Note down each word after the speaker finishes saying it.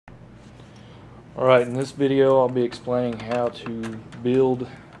Alright, in this video I'll be explaining how to build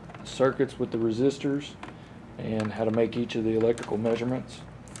circuits with the resistors and how to make each of the electrical measurements.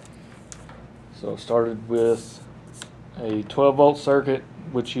 So I started with a 12 volt circuit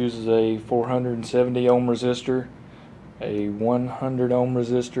which uses a 470 ohm resistor, a 100 ohm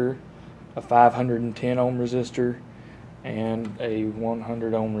resistor, a 510 ohm resistor, and a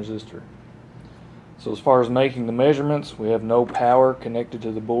 100 ohm resistor. So as far as making the measurements, we have no power connected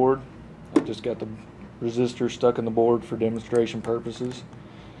to the board. I've just got the resistor stuck in the board for demonstration purposes.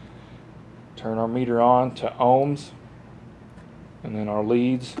 Turn our meter on to ohms, and then our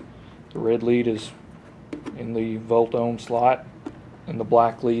leads. The red lead is in the volt ohm slot, and the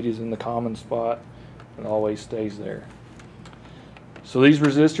black lead is in the common spot. It always stays there. So these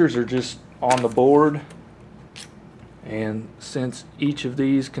resistors are just on the board, and since each of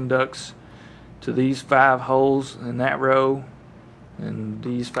these conducts to these 5 holes in that row and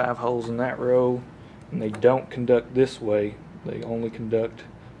these 5 holes in that row, and they don't conduct this way, they only conduct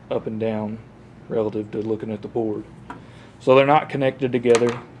up and down relative to looking at the board. So they're not connected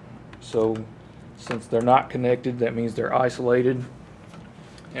together. So since they're not connected, that means they're isolated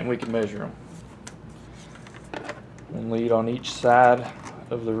and we can measure them. One lead on each side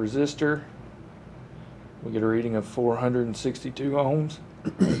of the resistor. We get a reading of 462 ohms.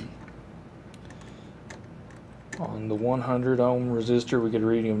 On the 100 ohm resistor, we get a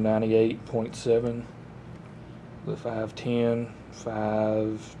reading of 98.7. The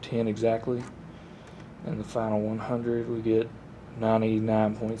 510 exactly. And the final 100, we get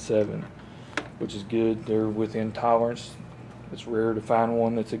 99.7, which is good. They're within tolerance. It's rare to find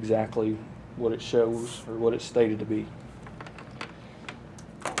one that's exactly what it shows or what it's stated to be.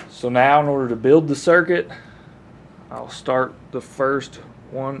 So now, in order to build the circuit, I'll start the first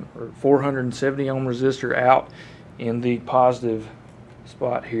 470 ohm resistor out in the positive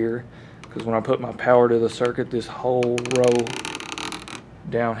spot here, because when I put my power to the circuit, this whole row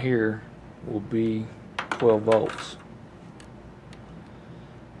down here will be 12 volts.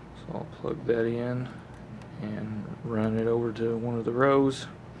 So I'll plug that in and run it over to one of the rows.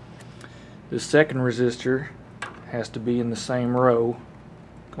 The second resistor has to be in the same row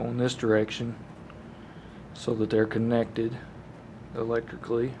going this direction so that they're connected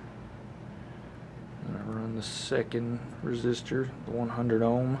electrically. And I run the second resistor, the 100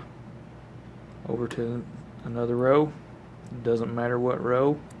 ohm, over to another row. It doesn't matter what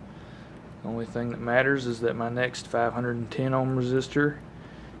row. The only thing that matters is that my next 510 ohm resistor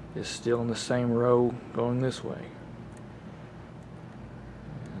is still in the same row going this way.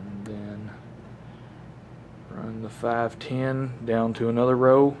 And then run the 510 down to another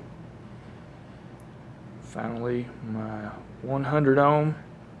row. Finally, my 100 ohm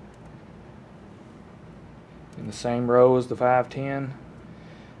in the same row as the 510,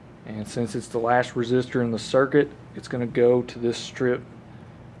 and since it's the last resistor in the circuit, it's going to go to this strip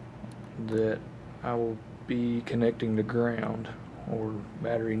that I will be connecting to ground or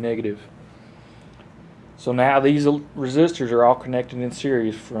battery negative. So now these resistors are all connected in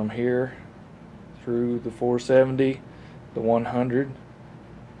series from here through the 470, the 100,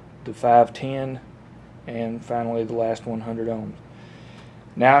 the 510, and finally the last 100 ohms.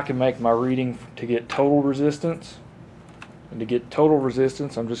 Now I can make my reading to get total resistance. And to get total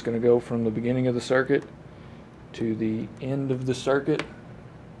resistance, I'm just going to go from the beginning of the circuit to the end of the circuit.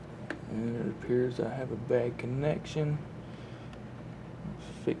 And it appears I have a bad connection.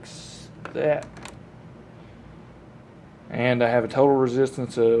 Fix that. And I have a total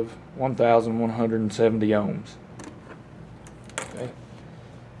resistance of 1,170 ohms. Okay.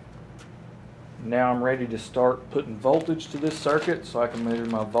 Now I'm ready to start putting voltage to this circuit so I can measure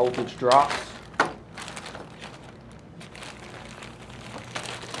my voltage drops. Get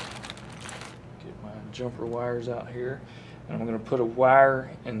my jumper wires out here, and I'm going to put a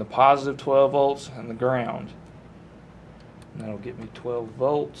wire in the positive 12 volts and the ground. And that'll get me 12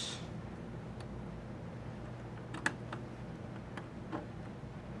 volts.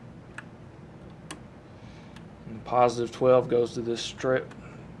 And the positive 12 goes to this strip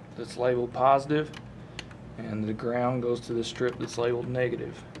that's labeled positive, and the ground goes to the strip that's labeled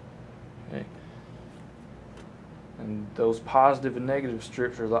negative. Okay. And those positive and negative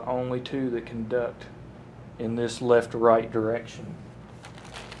strips are the only two that conduct in this left-right direction.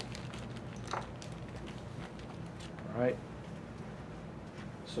 Alright.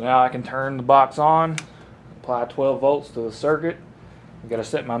 So now I can turn the box on, apply 12 volts to the circuit. I've got to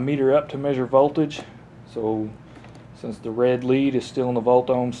set my meter up to measure voltage. So since the red lead is still in the volt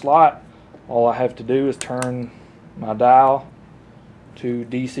ohm slot, all I have to do is turn my dial to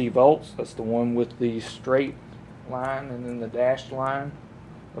DC volts. That's the one with the straight line and then the dashed line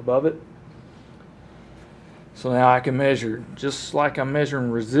above it. So now I can measure just like I'm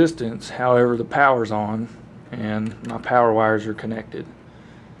measuring resistance, however the power's on and my power wires are connected.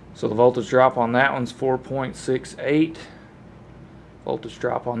 So the voltage drop on that one's 4.68. Voltage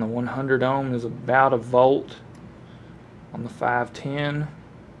drop on the 100 ohm is about a volt. On the 510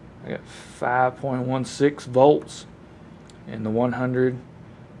 I got 5.16 volts, and the 100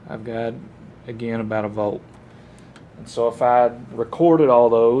 I've got again about a volt. And so if I recorded all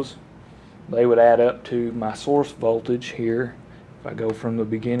those, they would add up to my source voltage here. If I go from the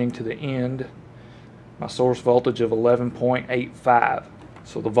beginning to the end, my source voltage of 11.85.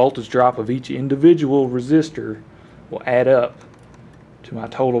 So the voltage drop of each individual resistor will add up to my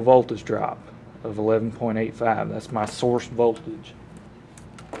total voltage drop of 11.85. That's my source voltage.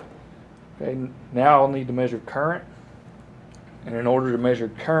 Okay, now I'll need to measure current. And in order to measure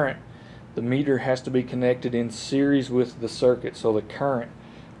current, the meter has to be connected in series with the circuit. So the current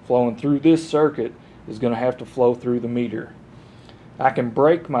flowing through this circuit is going to have to flow through the meter. I can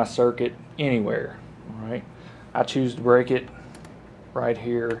break my circuit anywhere. Alright, I choose to break it right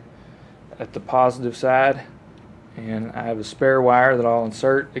here at the positive side, and I have a spare wire that I'll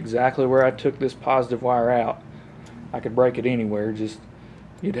insert exactly where I took this positive wire out. I could break it anywhere, just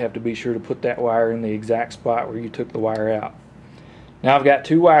you'd have to be sure to put that wire in the exact spot where you took the wire out. Now I've got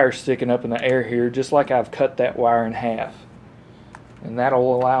two wires sticking up in the air here, just like I've cut that wire in half, and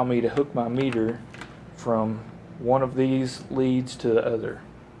that'll allow me to hook my meter from one of these leads to the other.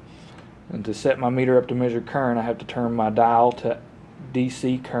 And to set my meter up to measure current, I have to turn my dial to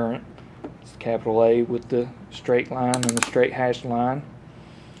DC current. It's capital A with the straight line and the straight hashed line.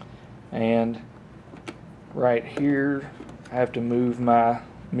 And right here I have to move my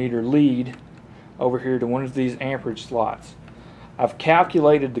meter lead over here to one of these amperage slots. I've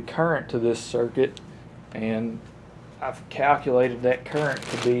calculated the current to this circuit, and I've calculated that current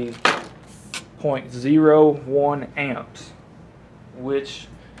to be 0.01 amps, which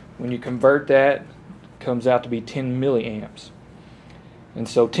when you convert that comes out to be 10 milliamps. And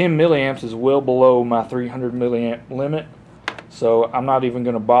so 10 milliamps is well below my 300 milliamp limit, so I'm not even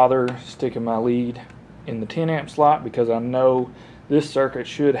going to bother sticking my lead in the 10 amp slot, because I know this circuit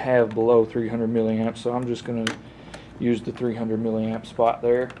should have below 300 milliamps, so I'm just going to use the 300 milliamp spot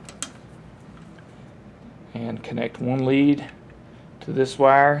there and connect one lead to this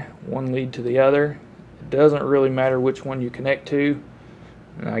wire, one lead to the other. It doesn't really matter which one you connect to,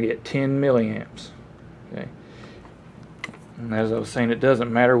 and I get 10 milliamps. Okay. And as I was saying, it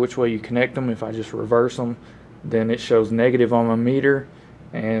doesn't matter which way you connect them. If I just reverse them, then it shows negative on my meter,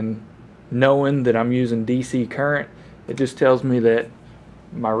 and knowing that I'm using DC current, it just tells me that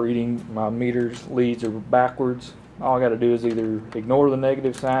my meter's leads are backwards. All I got to do is either ignore the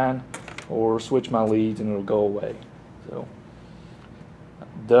negative sign or switch my leads and it'll go away. So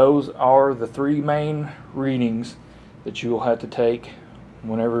those are the three main readings that you will have to take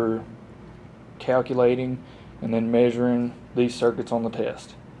whenever calculating and then measuring these circuits on the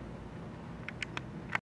test.